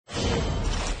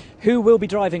Who will be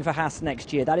driving for Haas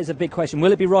next year? That is a big question.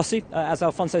 Will it be Rossi? As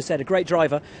Alfonso said, a great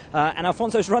driver. And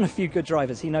Alfonso's run a few good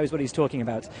drivers. He knows what he's talking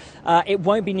about. It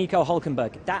won't be Nico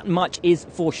Hülkenberg. That much is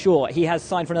for sure. He has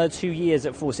signed for another 2 years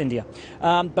at Force India.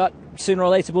 But sooner or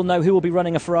later we'll know who will be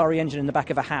running a Ferrari engine in the back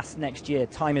of a Haas next year.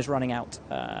 Time is running out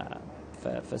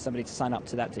for somebody to sign up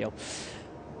to that deal.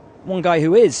 One guy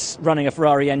who is running a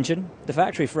Ferrari engine, the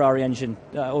factory Ferrari engine,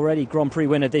 already Grand Prix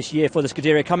winner this year for the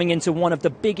Scuderia, coming into one of the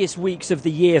biggest weeks of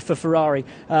the year for Ferrari,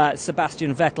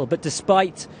 Sebastian Vettel. But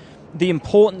despite the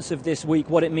importance of this week,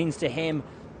 what it means to him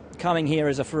coming here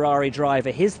as a Ferrari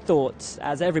driver, his thoughts,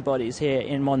 as everybody's here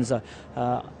in Monza,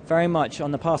 very much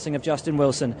on the passing of Justin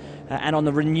Wilson and on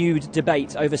the renewed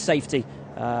debate over safety,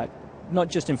 not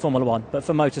just in Formula One, but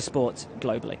for motorsport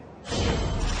globally.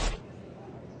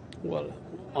 Well,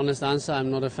 honest answer,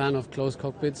 I'm not a fan of closed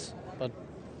cockpits, but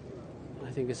I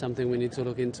think it's something we need to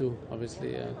look into.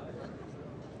 Obviously,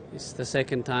 it's the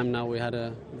second time now we had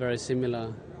a very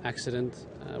similar accident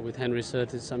with Henry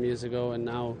Surtees some years ago, and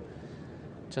now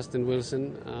Justin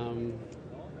Wilson,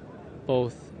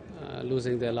 both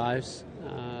losing their lives.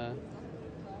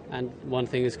 And one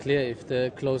thing is clear: if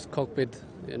the closed cockpit,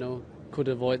 could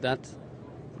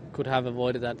have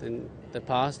avoided that in the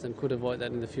past and could avoid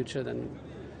that in the future, then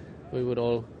we would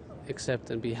all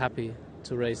accept and be happy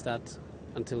to race that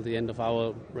until the end of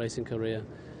our racing career.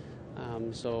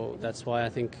 So that's why I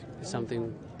think it's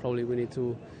something probably we need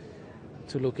to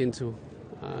look into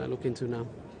now.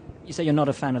 You say you're not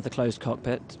a fan of the closed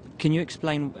cockpit. Can you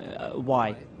explain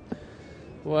why?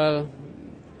 Well,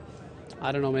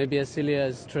 I don't know, maybe as silly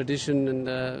as tradition,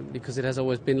 and because it has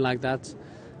always been like that.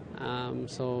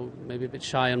 So maybe a bit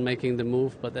shy on making the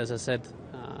move, but as I said,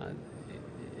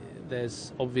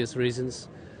 there's obvious reasons,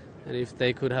 and if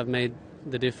they could have made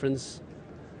the difference,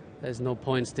 there's no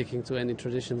point sticking to any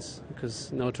traditions, because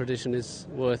no tradition is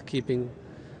worth keeping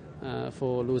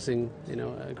for losing,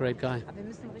 a great guy.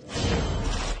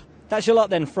 That's your lot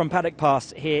then from Paddock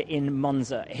Pass here in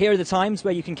Monza. Here are the times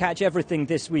where you can catch everything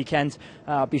this weekend.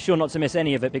 Be sure not to miss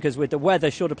any of it, because with the weather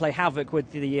sure to play havoc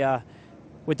with the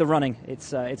running,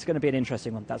 it's going to be an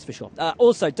interesting one, that's for sure.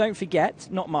 Also, don't forget,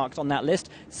 not marked on that list,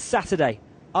 Saturday,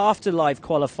 after live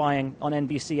qualifying on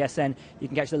NBCSN, you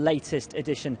can catch the latest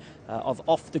edition of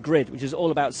Off the Grid, which is all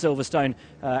about Silverstone,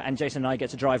 and Jason and I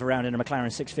get to drive around in a McLaren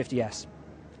 650S,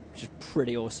 which is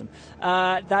pretty awesome.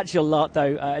 That's your lot,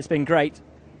 though. It's been great.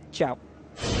 Ciao.